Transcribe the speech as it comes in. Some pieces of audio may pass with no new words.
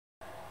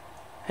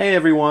Hey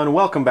everyone,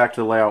 welcome back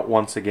to the layout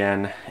once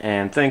again,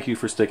 and thank you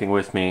for sticking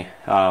with me.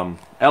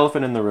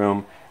 Elephant in the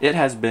room, it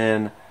has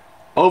been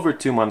over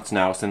 2 months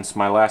now since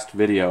my last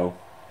video,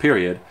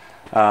 period.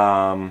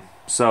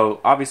 So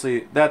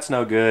obviously that's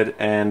no good,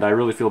 and I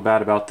really feel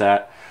bad about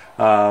that.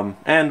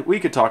 And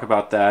we could talk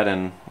about that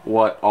and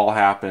what all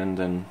happened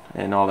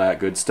and all that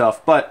good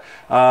stuff, but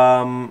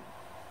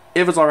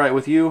if it's alright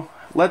with you,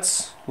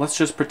 let's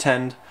just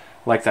pretend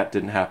like that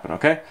didn't happen,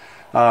 okay?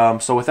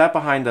 So with that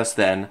behind us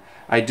then,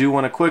 I do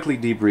want to quickly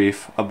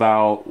debrief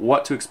about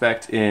what to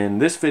expect in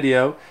this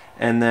video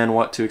and then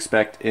what to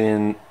expect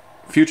in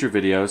future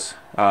videos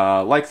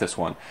like this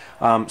one.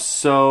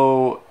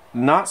 So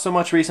not so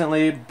much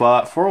recently,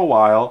 but for a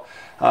while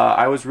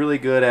I was really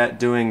good at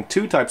doing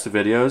two types of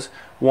videos.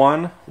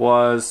 One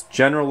was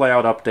general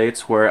layout updates,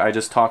 where I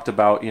just talked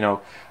about,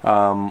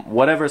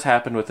 whatever's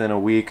happened within a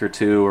week or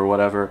two or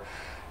whatever,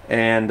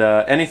 and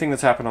anything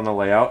that's happened on the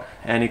layout,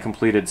 any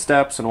completed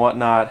steps and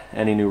whatnot,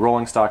 any new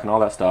rolling stock and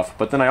all that stuff.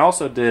 But then I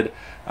also did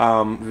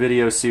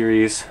video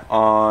series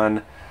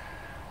on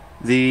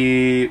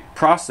the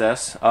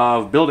process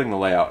of building the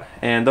layout,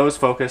 and those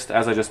focused,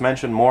 as I just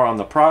mentioned, more on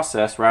the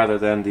process rather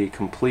than the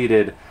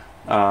completed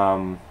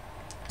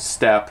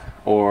step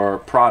or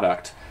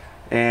product.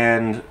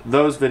 And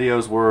those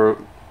videos were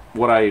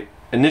what I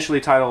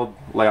initially titled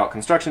layout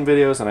construction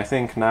videos, and I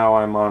think now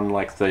I'm on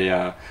like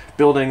the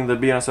building the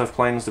BNSF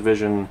planes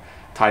division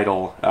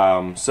title.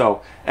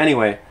 So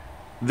anyway,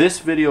 this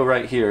video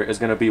right here is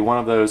going to be one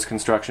of those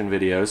construction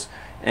videos,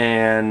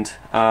 and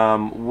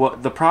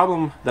what the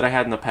problem that I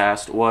had in the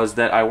past was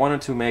that I wanted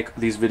to make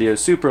these videos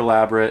super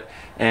elaborate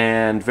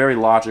and very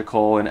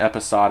logical and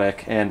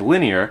episodic and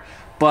linear,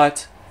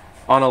 but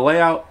on a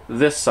layout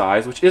this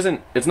size, which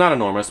it's not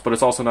enormous, but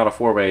it's also not a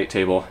 4x8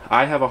 table,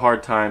 I have a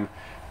hard time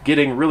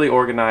getting really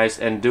organized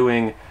and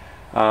doing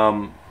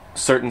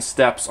certain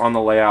steps on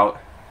the layout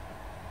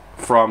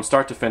from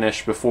start to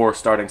finish before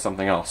starting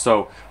something else.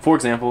 So, for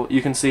example,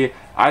 you can see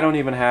I don't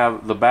even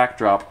have the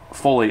backdrop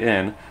fully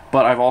in,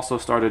 but I've also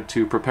started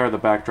to prepare the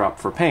backdrop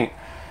for paint.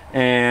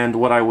 And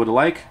what I would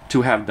like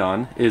to have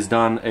done is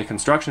done a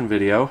construction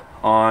video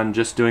on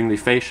just doing the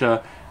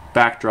fascia,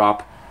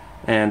 backdrop,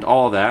 and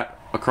all of that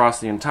across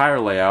the entire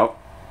layout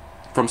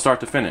from start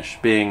to finish,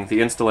 being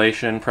the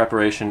installation,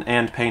 preparation,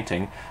 and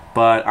painting.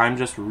 But I'm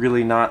just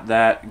really not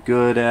that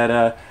good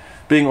at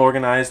being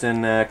organized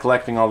and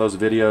collecting all those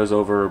videos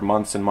over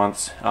months and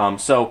months.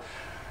 So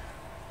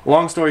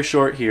long story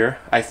short here,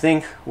 I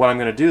think what I'm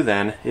going to do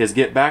then is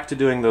get back to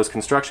doing those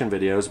construction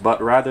videos,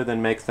 but rather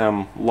than make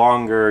them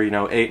longer,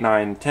 8,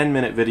 9,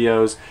 10-minute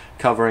videos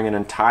covering an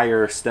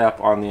entire step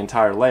on the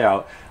entire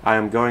layout, I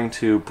am going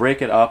to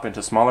break it up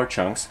into smaller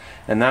chunks,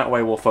 and that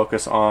way we'll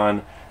focus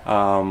on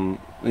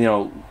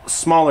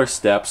smaller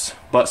steps,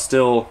 but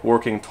still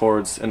working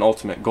towards an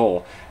ultimate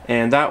goal.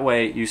 And that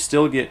way you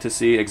still get to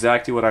see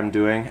exactly what I'm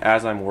doing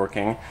as I'm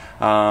working,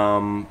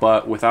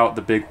 but without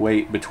the big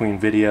wait between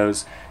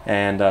videos.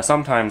 And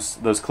sometimes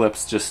those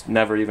clips just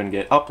never even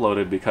get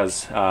uploaded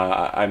because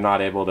I'm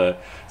not able to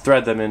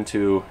thread them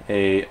into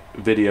a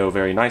video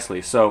very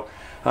nicely. So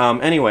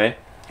anyway,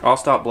 I'll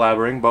stop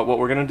blabbering, but what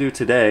we're going to do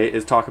today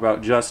is talk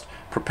about just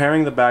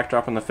preparing the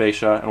backdrop and the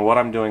fascia and what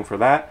I'm doing for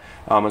that,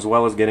 as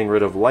well as getting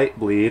rid of light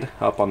bleed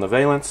up on the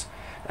valence.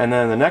 And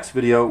then in the next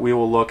video we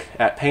will look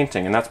at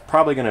painting, and that's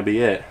probably going to be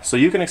it. So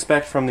you can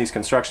expect from these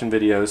construction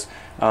videos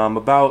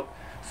about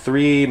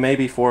 3,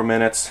 maybe 4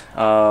 minutes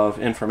of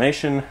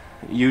information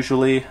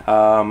usually.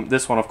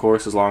 This one of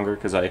course is longer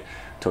because I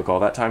took all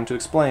that time to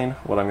explain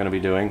what I'm going to be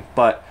doing,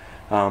 but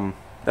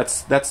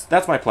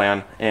that's my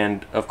plan,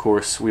 and of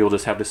course we will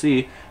just have to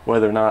see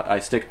whether or not I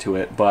stick to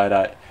it,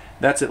 but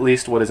that's at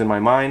least what is in my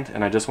mind,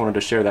 and I just wanted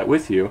to share that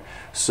with you.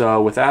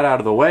 So with that out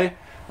of the way,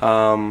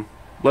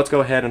 let's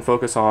go ahead and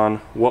focus on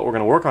what we're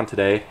going to work on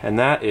today, and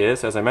that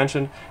is, as I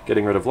mentioned,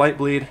 getting rid of light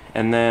bleed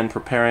and then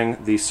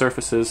preparing the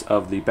surfaces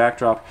of the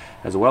backdrop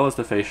as well as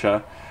the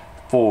fascia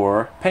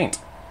for paint.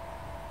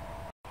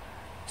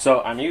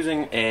 So I'm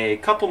using a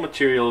couple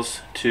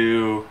materials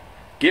to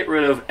get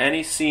rid of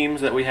any seams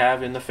that we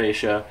have in the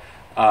fascia,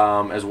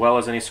 as well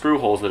as any screw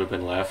holes that have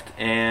been left.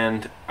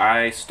 And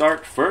I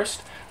start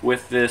first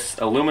with this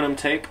aluminum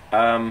tape.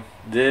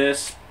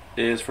 This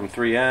is from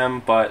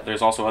 3M, but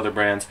there's also other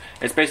brands.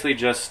 It's basically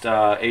just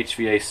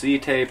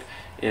HVAC tape.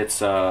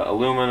 It's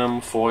aluminum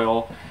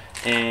foil,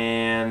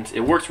 and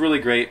it works really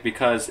great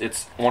because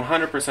it's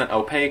 100%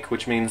 opaque,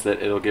 which means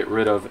that it'll get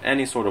rid of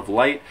any sort of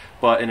light,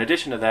 but in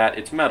addition to that,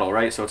 it's metal,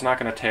 right? So it's not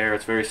going to tear,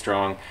 it's very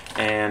strong.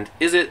 And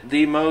is it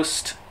the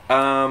most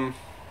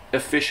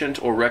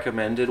efficient or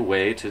recommended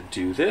way to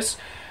do this?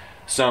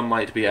 Some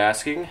might be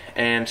asking,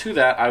 and to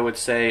that I would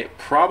say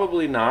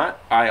probably not.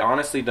 I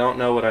honestly don't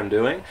know what I'm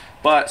doing,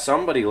 but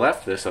somebody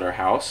left this at our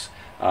house,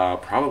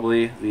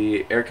 probably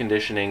the air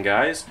conditioning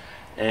guys,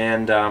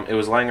 and it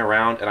was laying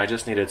around, and I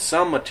just needed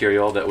some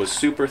material that was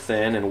super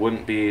thin and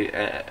wouldn't be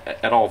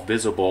at all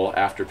visible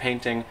after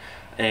painting,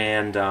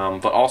 and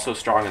but also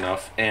strong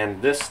enough,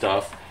 and this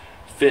stuff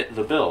fit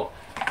the bill.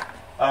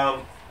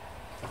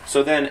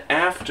 So then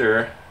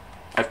after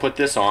I put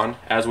this on,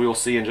 as we will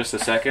see in just a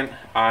second.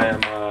 I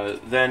am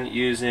then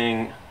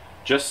using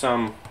just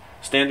some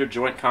standard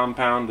joint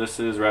compound. This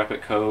is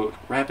Rapid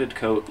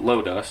Coat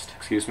Low Dust,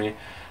 excuse me.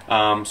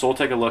 So we'll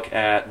take a look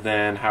at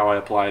then how I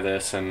apply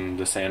this and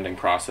the sanding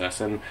process,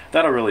 and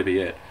that'll really be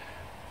it.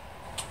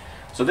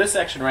 So this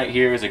section right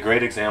here is a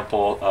great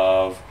example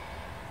of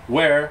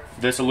where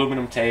this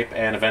aluminum tape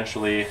and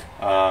eventually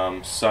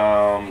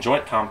some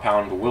joint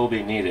compound will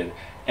be needed.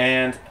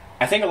 And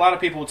I think a lot of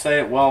people would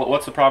say, well,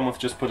 what's the problem with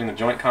just putting the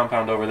joint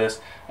compound over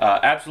this?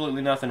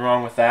 Absolutely nothing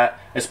wrong with that,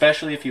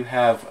 especially if you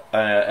have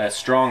a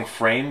strong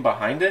frame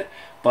behind it.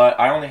 But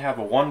I only have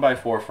a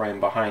 1x4 frame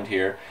behind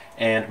here,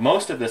 and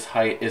most of this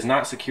height is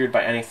not secured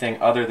by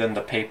anything other than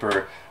the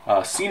paper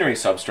scenery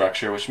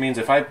substructure, which means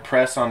if I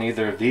press on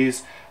either of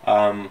these,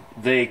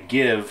 they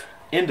give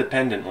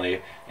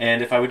independently,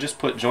 and if I would just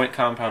put joint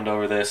compound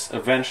over this,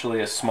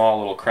 eventually a small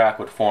little crack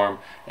would form,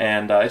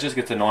 and it just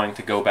gets annoying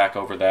to go back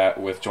over that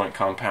with joint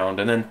compound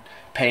and then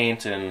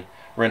paint and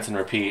rinse and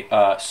repeat.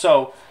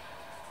 So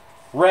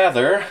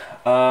rather,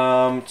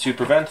 to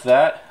prevent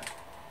that,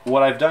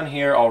 what I've done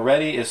here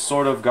already is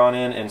sort of gone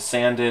in and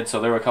sanded. So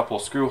there were a couple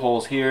of screw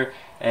holes here,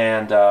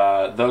 and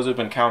those have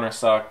been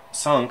countersunk,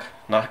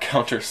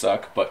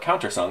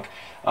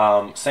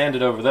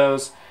 sanded over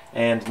those.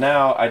 And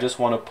now I just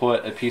want to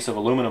put a piece of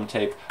aluminum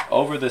tape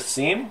over this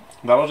seam.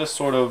 That'll just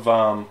sort of,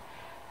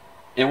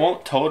 it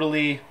won't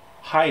totally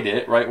hide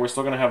it, right? We're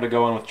still going to have to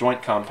go in with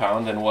joint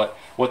compound, and what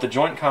the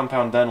joint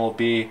compound then will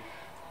be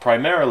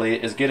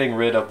primarily is getting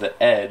rid of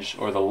the edge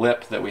or the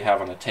lip that we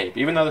have on the tape.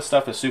 Even though this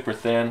stuff is super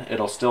thin,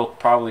 it'll still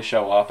probably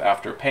show up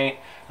after paint,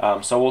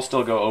 so we'll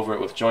still go over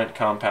it with joint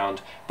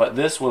compound, but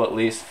this will at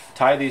least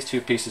tie these two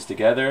pieces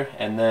together,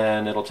 and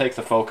then it'll take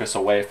the focus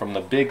away from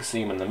the big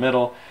seam in the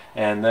middle,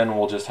 and then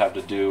we'll just have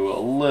to do a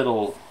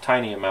little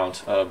tiny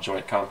amount of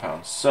joint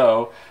compound.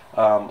 So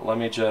let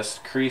me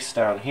just crease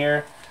down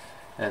here,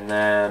 and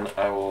then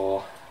I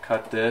will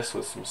cut this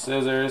with some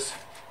scissors.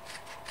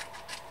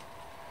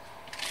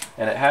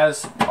 And it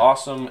has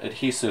awesome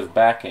adhesive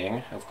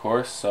backing, of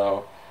course,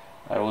 so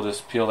I will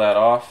just peel that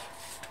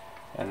off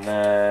and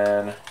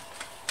then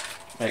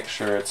make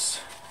sure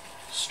it's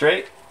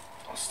straight.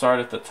 I'll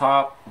start at the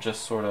top,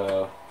 just sort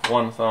of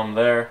one thumb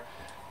there,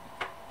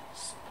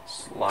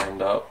 it's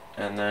lined up,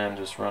 and then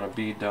just run a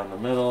bead down the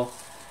middle,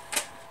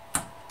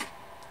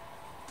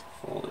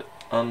 fold it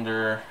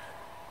under,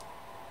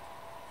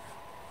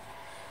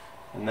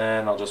 and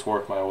then I'll just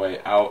work my way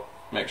out,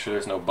 make sure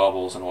there's no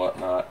bubbles and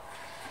whatnot.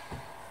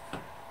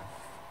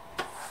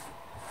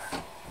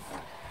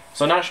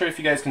 So I'm not sure if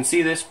you guys can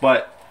see this,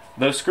 but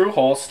those screw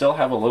holes still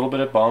have a little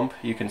bit of bump.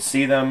 You can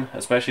see them,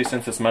 especially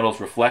since this metal is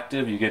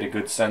reflective. You get a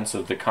good sense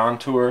of the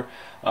contour.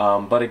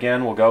 But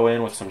again, we'll go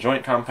in with some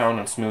joint compound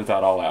and smooth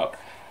that all out.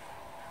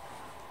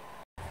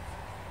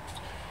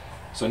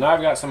 So now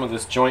I've got some of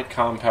this joint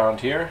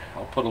compound here.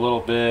 I'll put a little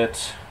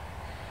bit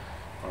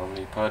on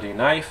the putty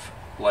knife,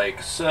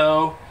 like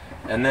so.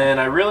 And then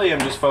I really am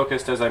just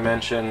focused, as I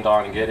mentioned,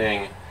 on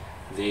getting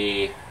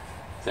the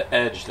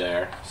edge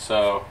there.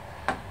 So,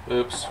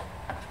 oops.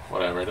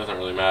 Whatever, it doesn't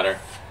really matter.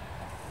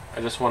 I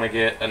just want to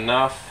get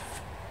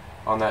enough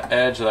on that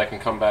edge that I can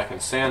come back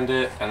and sand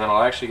it, and then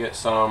I'll actually get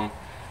some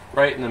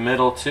right in the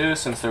middle too,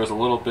 since there was a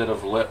little bit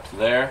of lip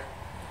there.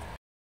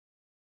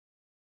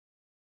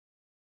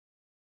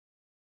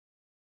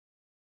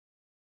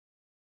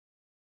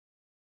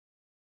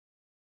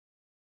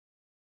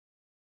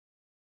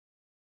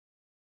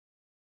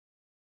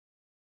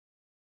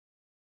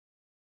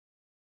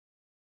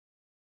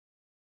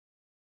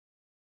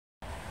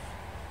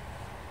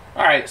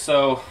 Alright,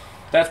 so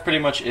that's pretty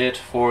much it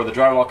for the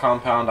drywall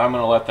compound. I'm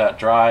going to let that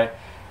dry.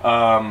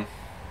 I'm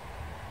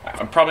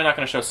probably not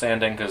going to show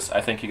sanding because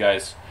I think you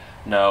guys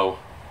know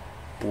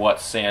what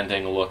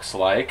sanding looks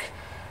like,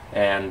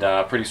 and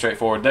pretty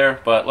straightforward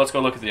there, but let's go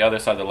look at the other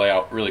side of the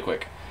layout really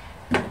quick.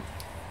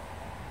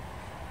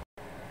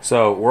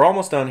 So we're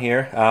almost done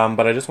here,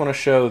 but I just want to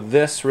show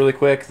this really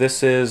quick.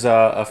 This is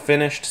a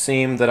finished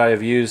seam that I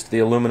have used the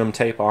aluminum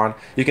tape on.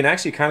 You can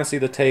actually kind of see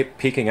the tape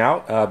peeking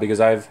out because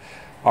I've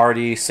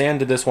already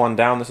sanded this one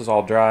down. This is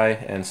all dry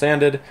and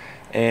sanded,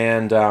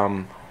 and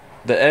the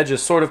edge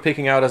is sort of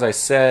peeking out, as I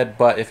said,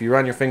 but if you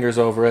run your fingers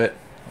over it,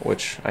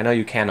 which I know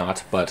you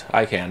cannot, but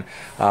I can,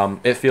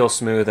 it feels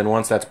smooth, and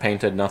once that's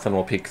painted, nothing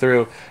will peek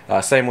through.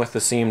 Same with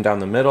the seam down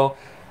the middle.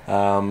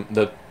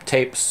 The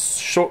tape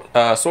sort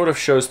of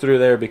shows through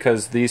there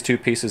because these two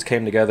pieces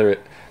came together at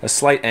a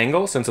slight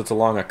angle since it's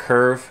along a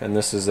curve, and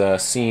this is a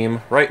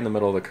seam right in the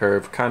middle of the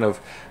curve. Kind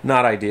of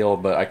not ideal,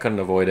 but I couldn't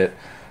avoid it.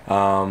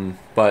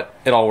 But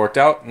it all worked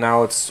out.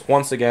 Now it's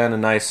once again a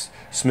nice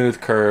smooth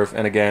curve,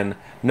 and again,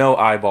 no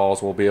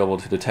eyeballs will be able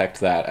to detect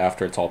that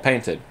after it's all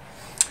painted.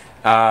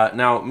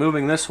 Now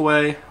moving this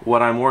way,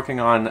 what I'm working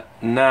on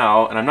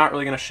now, and I'm not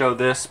really going to show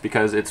this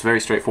because it's very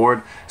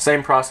straightforward,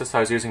 same process I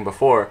was using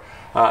before,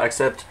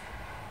 except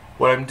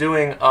what I'm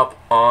doing up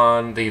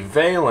on the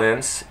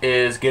valance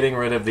is getting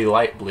rid of the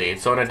light bleed.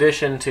 So in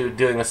addition to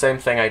doing the same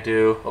thing I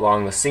do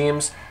along the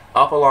seams,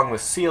 up along the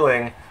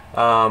ceiling,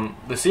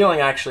 The ceiling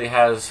actually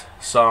has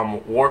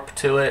some warp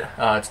to it.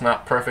 It's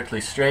not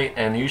perfectly straight,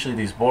 and usually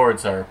these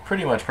boards are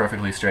pretty much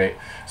perfectly straight.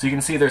 So you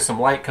can see there's some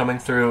light coming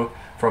through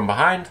from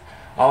behind.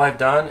 All I've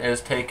done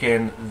is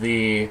taken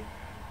the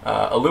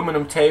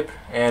aluminum tape,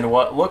 and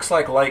what looks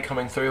like light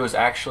coming through is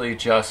actually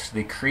just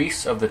the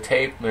crease of the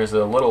tape. There's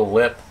a little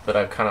lip that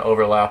I've kind of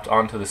overlapped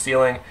onto the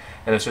ceiling,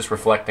 and it's just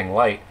reflecting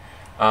light.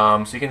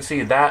 So you can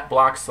see that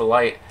blocks the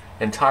light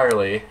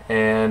entirely,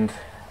 and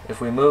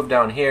if we move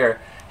down here,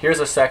 here's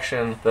a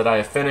section that I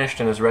have finished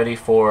and is ready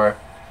for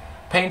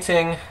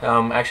painting.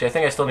 Actually, I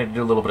think I still need to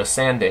do a little bit of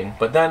sanding,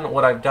 but then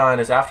what I've done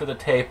is after the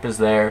tape is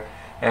there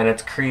and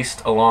it's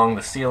creased along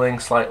the ceiling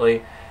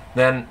slightly,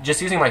 then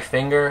just using my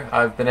finger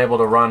I've been able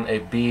to run a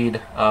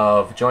bead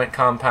of joint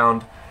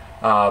compound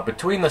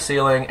between the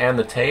ceiling and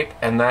the tape,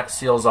 and that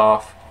seals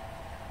off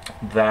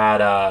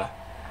that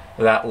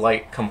that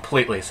light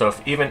completely. So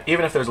if even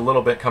if there's a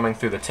little bit coming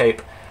through the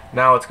tape,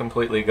 now it's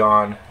completely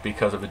gone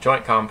because of the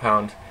joint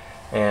compound.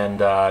 And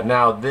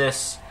now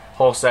this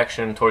whole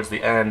section towards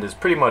the end is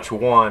pretty much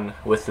one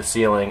with the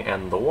ceiling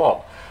and the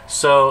wall.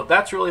 So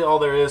that's really all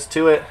there is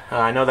to it.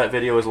 I know that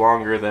video is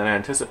longer than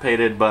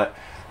anticipated, but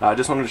I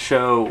just wanted to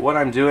show what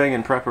I'm doing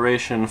in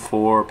preparation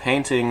for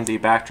painting the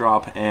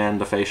backdrop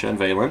and the fascia and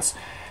valance.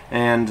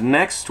 And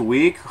next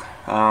week,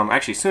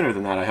 actually sooner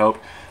than that I hope,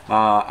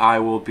 I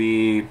will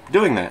be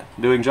doing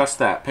just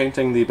that,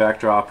 painting the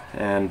backdrop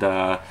and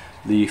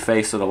the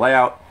face of the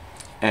layout.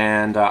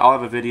 And I'll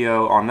have a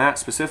video on that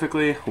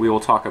specifically. We will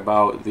talk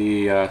about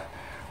the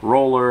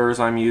rollers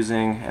I'm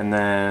using, and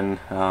then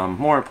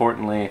more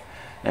importantly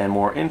and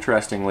more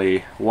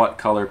interestingly, what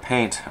color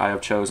paint I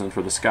have chosen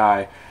for the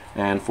sky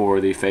and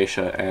for the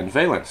fascia and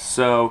valance.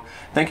 So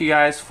thank you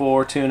guys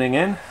for tuning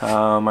in.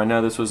 I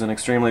know this was an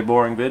extremely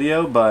boring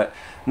video, but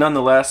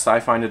nonetheless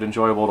I find it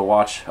enjoyable to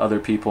watch other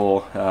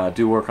people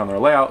do work on their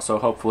layout, so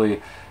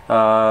hopefully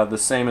the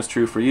same is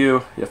true for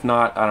you. If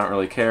not, I don't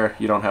really care.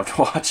 You don't have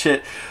to watch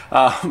it.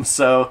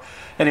 So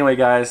anyway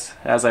guys,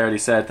 as I already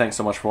said, thanks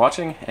so much for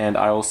watching, and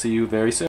I will see you very soon.